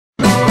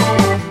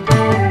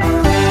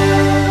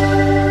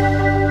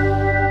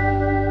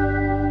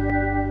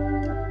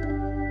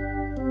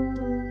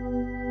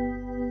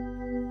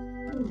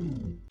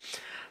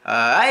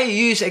Hey,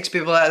 you sex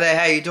people out there,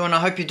 how you doing? I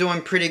hope you're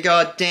doing pretty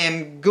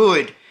goddamn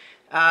good.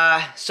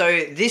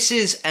 So this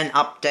is an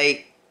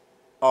update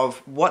of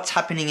what's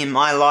happening in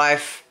my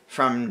life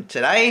from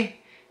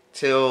today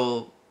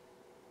till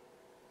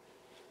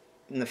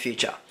in the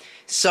future.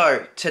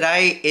 So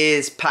today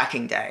is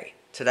packing day.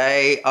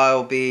 Today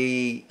I'll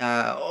be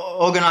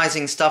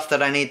organising stuff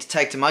that I need to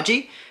take to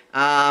Mudgee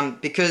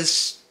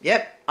because,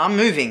 yep, I'm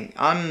moving.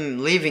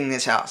 I'm leaving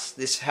this house.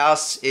 This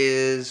house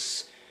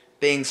is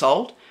being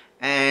sold.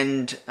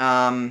 And,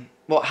 well,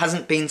 it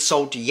hasn't been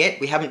sold yet.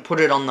 We haven't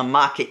put it on the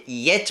market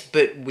yet,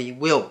 but we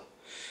will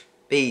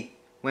be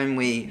when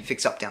we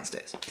fix up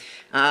downstairs.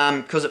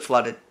 Because it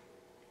flooded.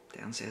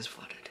 Downstairs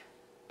flooded.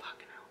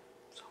 Fucking hell.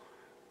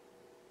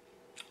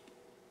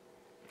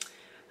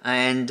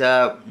 And,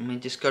 we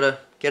just gotta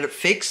get it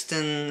fixed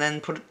and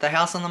then put the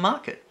house on the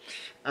market.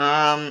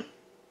 And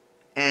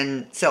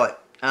sell it.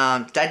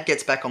 Dad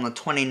gets back on the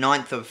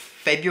 29th of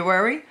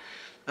February,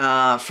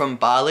 from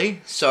Bali.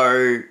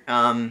 So,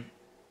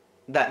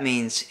 that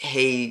means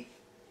he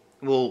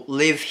will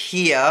live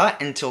here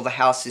until the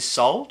house is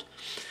sold.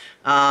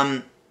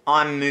 I'm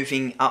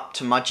moving up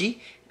to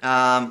Mudgee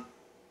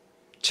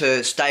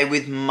to stay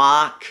with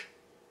Mark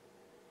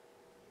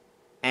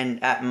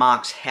and at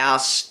Mark's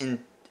house.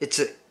 It's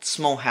a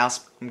small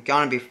house. I'm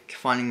going to be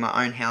finding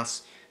my own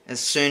house as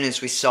soon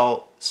as we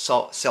sell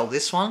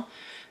this one.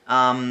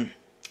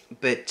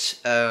 But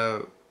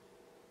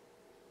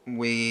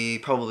we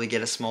probably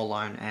get a small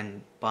loan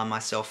and buy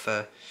myself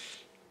a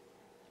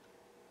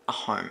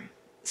home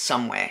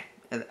somewhere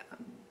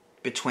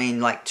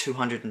between like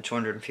 $200,000 and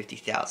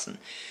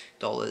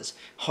 $250,000,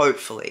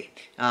 hopefully.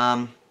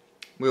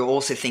 We're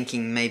also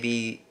thinking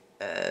maybe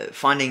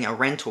finding a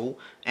rental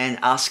and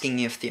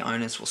asking if the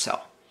owners will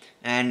sell,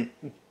 and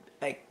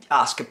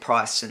ask a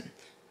price and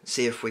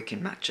see if we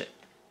can match it,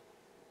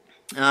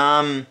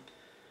 and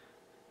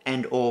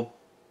or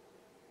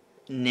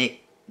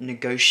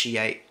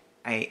negotiate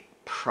a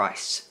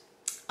price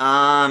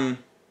that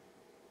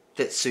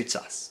suits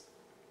us,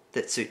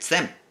 that suits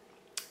them.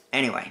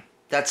 Anyway,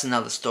 that's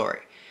another story.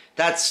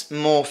 That's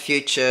more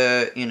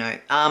future, you know.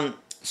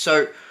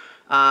 So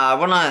I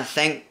want to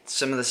thank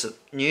some of the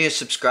new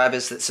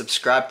subscribers that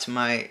subscribe to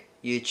my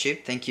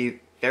YouTube. Thank you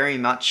very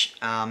much.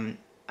 I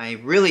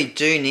really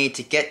do need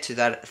to get to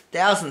that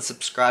 1,000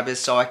 subscribers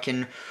so I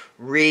can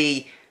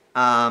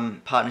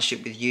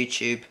partnership with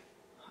YouTube,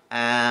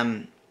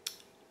 and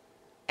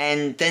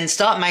then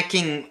start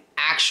making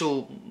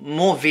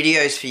more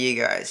videos for you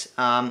guys.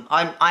 I'm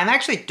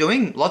actually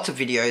doing lots of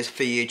videos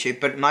for YouTube,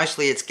 but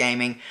mostly it's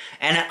gaming,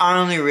 and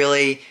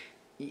only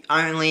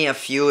a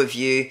few of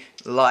you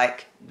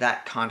like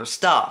that kind of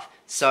stuff.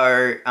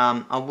 So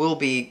I will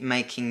be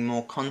making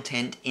more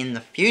content in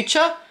the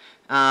future.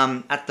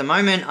 At the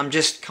moment, I'm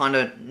just kind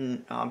of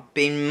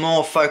been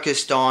more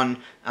focused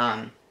on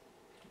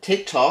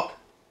TikTok.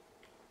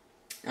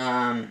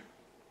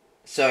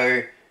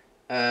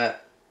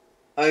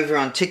 Over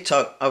on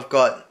TikTok, I've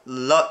got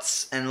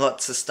lots and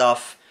lots of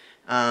stuff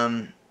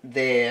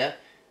there,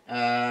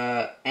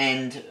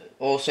 and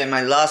also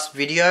my last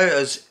video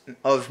is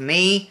of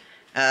me.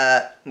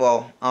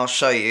 Well, I'll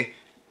show you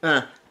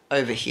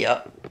over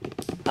here.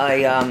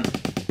 I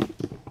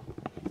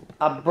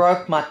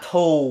broke my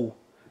toe.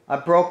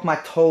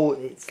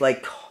 It's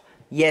like,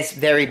 yes,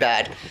 very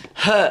bad.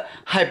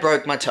 I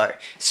broke my toe.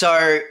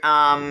 So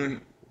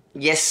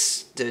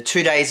yes, 2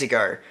 days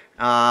ago.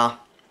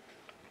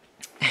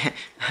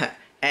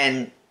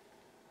 And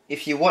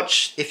if you go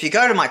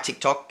to my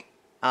TikTok,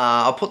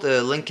 I'll put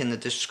the link in the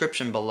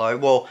description below.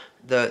 Well,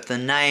 the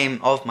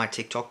name of my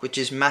TikTok, which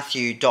is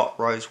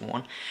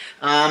Matthew.Roseworne.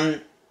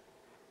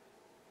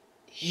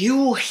 You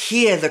will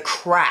hear the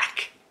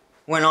crack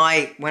when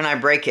I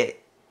break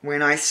it,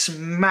 when I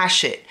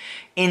smash it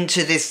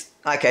into this.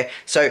 Okay,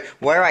 so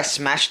where I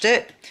smashed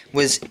it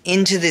was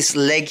into this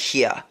leg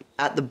here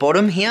at the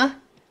bottom here.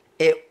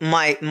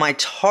 My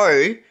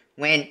toe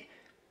went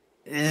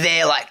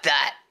there like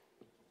that.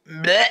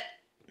 Blech.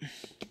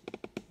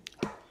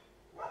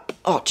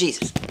 Oh,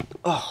 Jesus.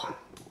 Oh.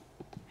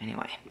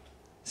 Anyway.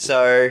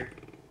 So,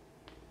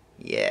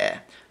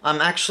 yeah.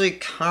 I'm actually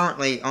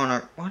currently on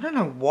a... I don't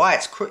know why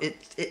it's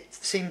it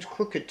seems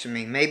crooked to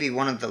me. Maybe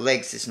one of the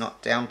legs is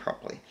not down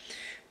properly.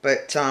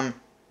 But, I'm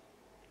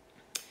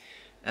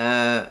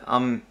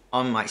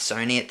on my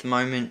Sony at the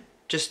moment.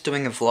 Just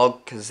doing a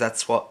vlog, because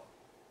that's what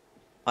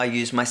I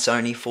use my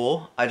Sony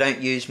for. I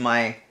don't use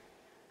my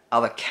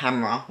other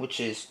camera, which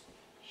is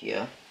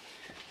here.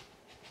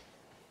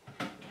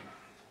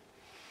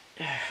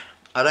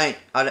 I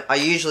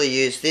usually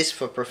use this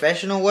for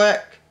professional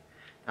work,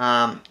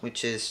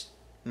 which is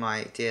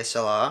my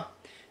DSLR.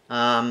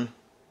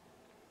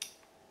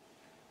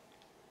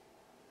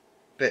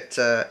 But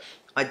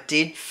I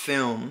did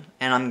film,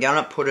 and I'm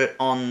gonna put it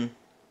on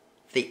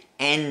the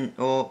end,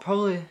 or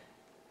probably,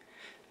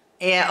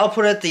 yeah, I'll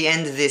put it at the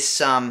end of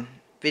this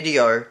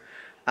video,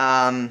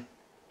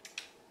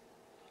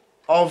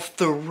 of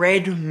the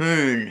red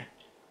moon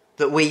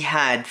that we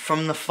had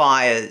from the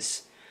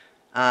fires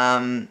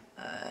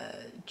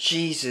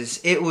Jesus,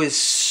 it was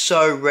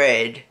so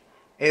red.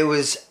 It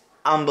was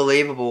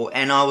unbelievable,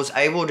 and I was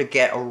able to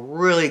get a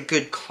really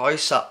good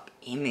close-up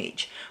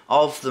image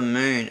of the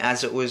moon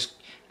as it was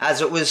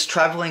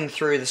traveling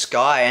through the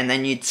sky, and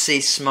then you'd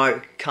see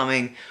smoke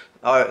coming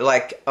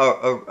over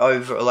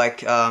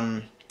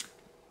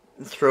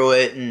through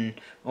it and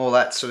all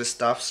that sort of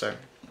stuff. So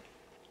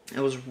it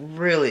was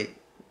really,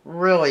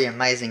 really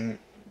amazing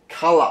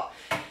color.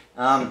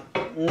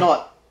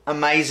 Not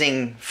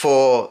amazing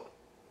for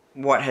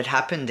what had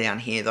happened down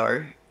here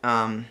though.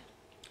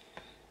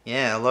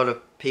 Yeah, a lot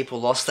of people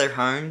lost their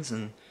homes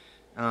and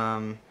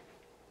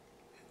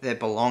their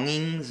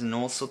belongings and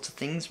all sorts of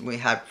things. We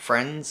had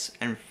friends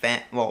and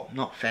well,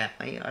 not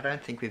family. I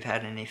don't think we've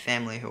had any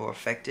family who were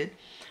affected.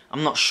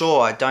 I'm not sure,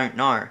 I don't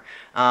know.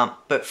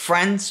 But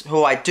friends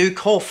who I do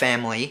call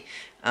family,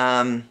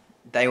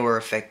 they were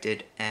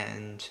affected,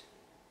 and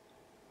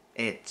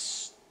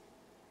it's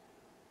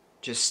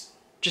just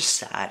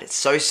sad. It's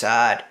so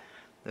sad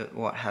that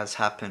what has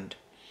happened.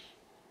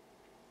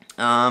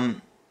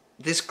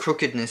 This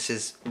crookedness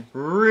is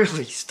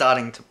really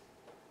starting to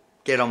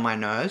get on my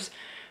nerves.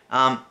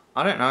 I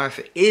don't know if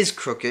it is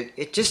crooked.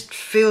 It just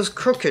feels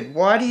crooked.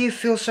 Why do you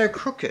feel so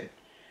crooked?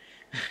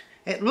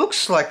 It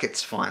looks like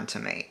it's fine to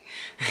me.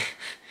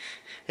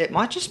 It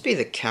might just be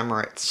the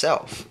camera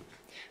itself.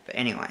 But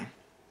anyway.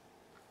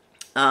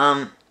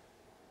 Yeah.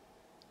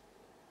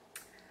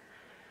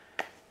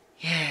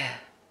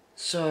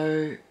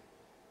 So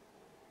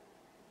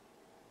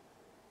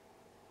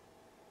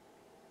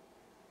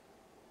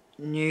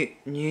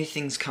new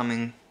things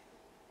coming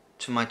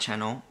to my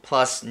channel,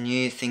 plus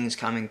new things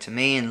coming to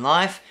me in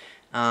life.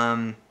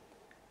 A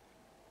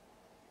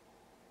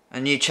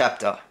new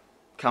chapter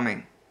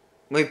coming.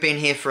 I've been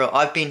here for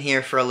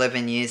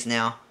 11 years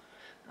now.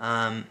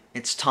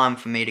 It's time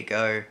for me to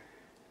go.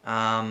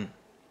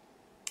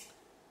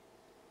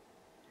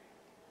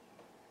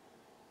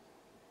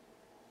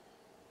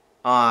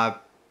 I've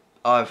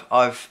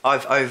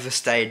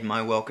overstayed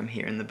my welcome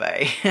here in the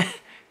Bay.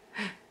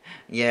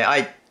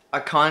 Yeah, I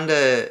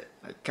kinda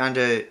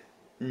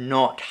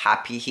not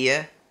happy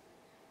here.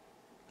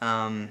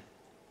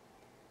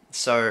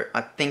 So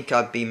I think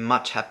I'd be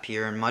much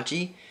happier in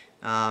Mudgee,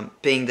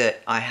 being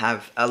that I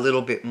have a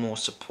little bit more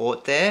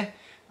support there.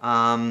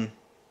 And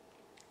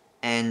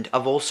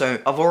I've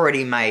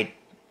already made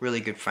really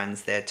good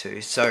friends there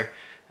too. So,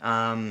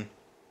 I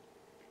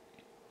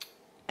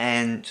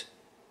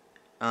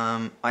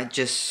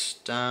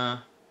just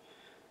want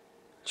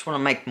to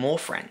make more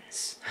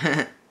friends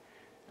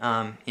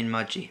in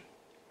Mudgee.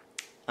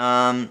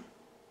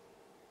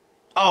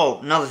 Oh,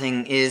 another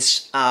thing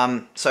is,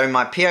 so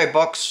my PO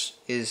box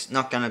is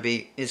gonna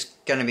be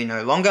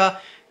no longer.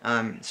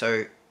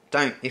 So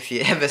if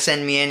you ever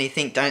send me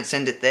anything, don't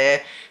send it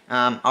there.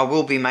 I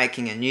will be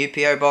making a new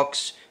PO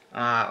box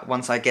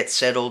once I get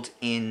settled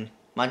in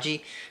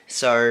Mudgee.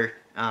 So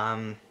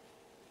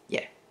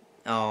yeah,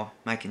 I'll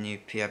make a new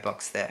PO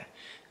box there.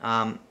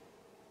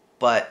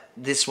 But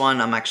this one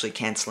I'm actually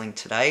cancelling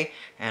today,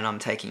 and I'm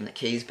taking the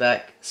keys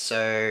back.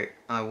 So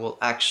I will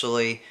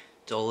actually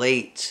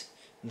delete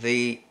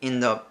the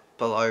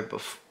below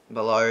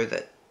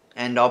that,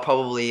 and I'll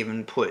probably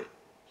even put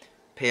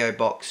PO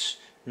box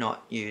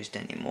not used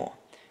anymore.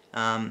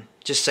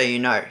 Just so you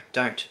know,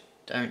 don't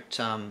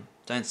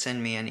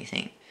send me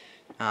anything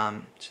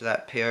to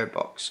that PO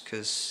box,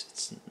 because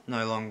it's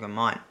no longer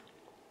mine.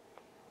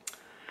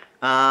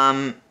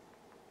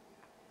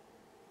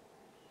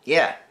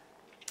 Yeah.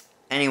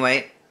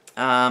 Anyway,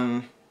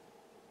 I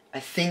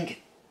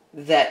think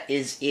that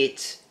is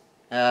it.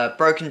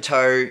 Broken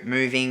toe,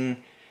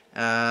 moving,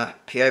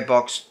 PO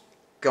box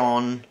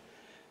gone,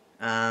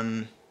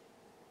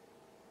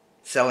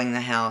 selling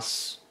the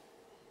house,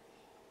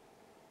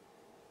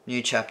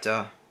 new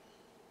chapter.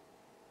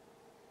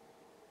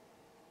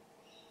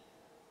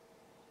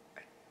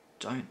 I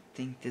don't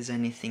think there's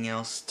anything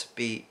else to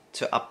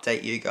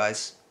update you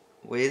guys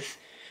with.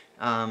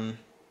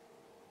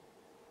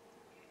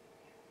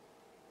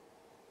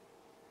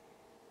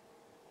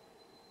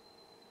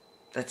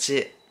 That's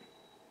it.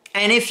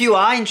 And if you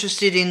are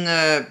interested in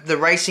the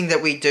racing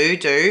that we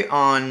do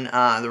on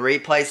the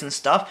replays and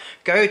stuff,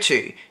 go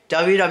to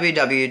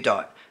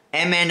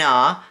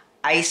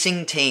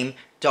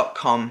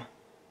www.mnracingteam.com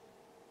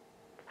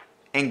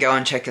and go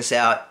and check us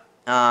out.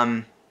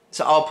 So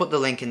I'll put the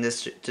link in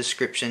this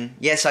description.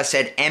 Yes, I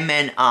said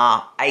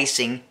MNR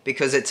Racing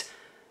because it's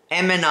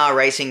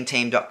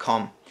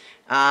mnracingteam.com.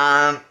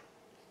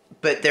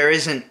 But there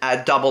isn't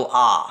a double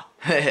R.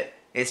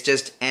 It's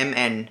just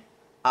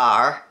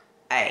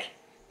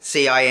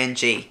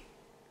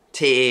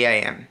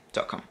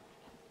mnracingteam.com.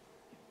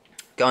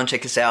 Go and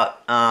check us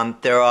out.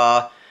 There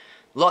are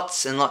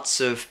lots and lots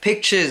of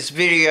pictures,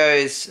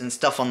 videos and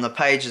stuff on the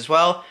page as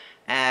well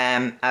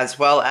as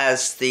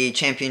the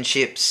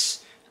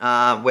championships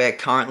we're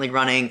currently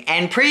running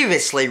and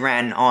previously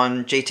ran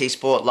on GT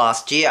Sport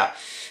last year.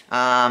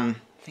 I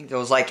think there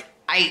was like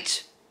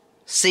 8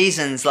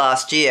 seasons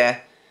last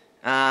year,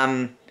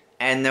 and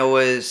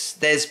there's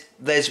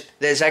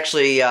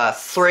actually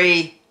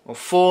 3 or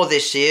 4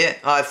 this year.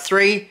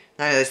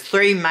 There's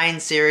 3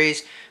 main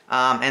series,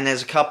 and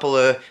there's a couple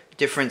of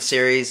different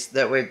series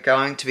that we're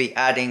going to be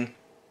adding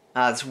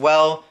as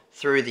well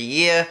through the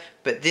year.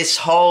 But this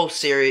whole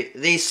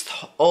series,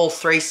 all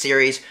 3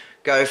 series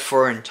go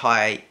for an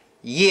entire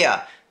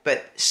year.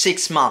 But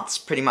 6 months,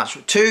 pretty much.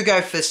 2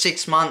 go for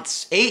 6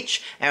 months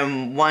each,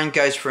 and 1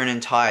 goes for an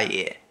entire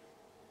year.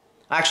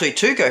 Actually,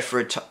 2 go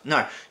for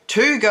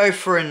 2 go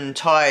for an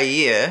entire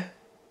year,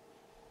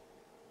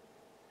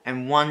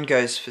 and 1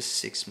 goes for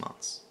 6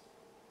 months.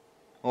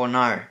 Or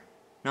no,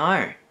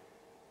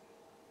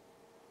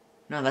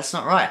 that's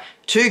not right.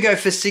 2 go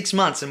for 6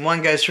 months, and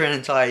 1 goes for an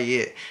entire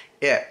year.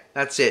 Yeah,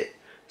 that's it.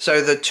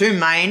 So the 2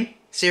 main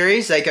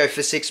series, they go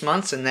for 6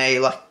 months, and they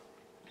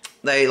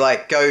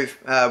go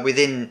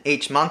within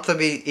each month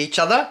of each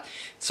other.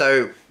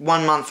 So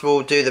 1 month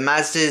we'll do the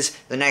Mazdas,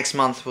 the next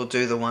month we'll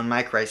do the 1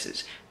 make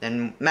races.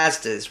 Then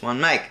Mazdas,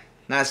 1 make,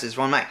 Mazdas,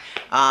 1 make.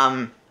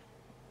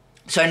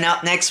 So now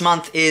next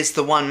month is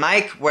the 1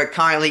 make. We're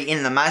currently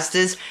in the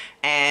Mazdas,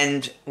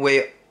 and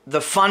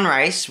the fun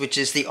race, which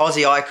is the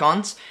Aussie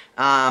icons,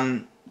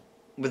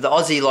 with the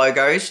Aussie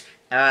logos,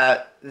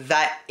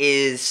 that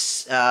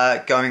is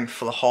going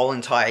for the whole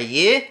entire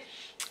year.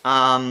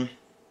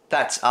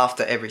 That's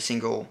after every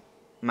single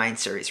main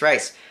series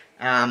race.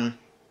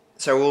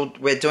 So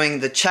we're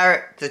doing the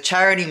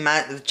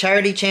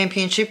charity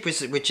championship,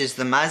 which is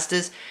the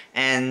Mazdas,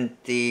 and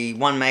the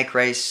 1 make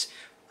race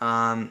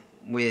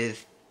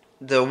with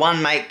the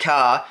 1 make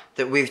car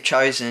that we've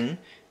chosen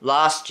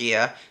last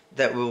year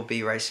that we'll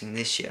be racing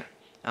this year.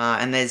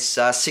 And there's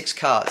 6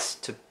 cars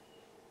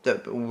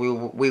that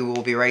we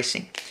will be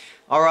racing.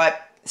 Alright,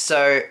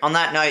 so on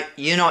that note,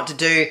 you know what to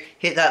do.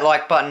 Hit that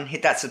like button,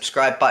 hit that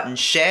subscribe button,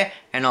 share,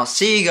 and I'll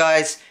see you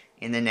guys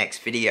in the next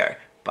video.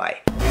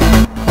 Bye.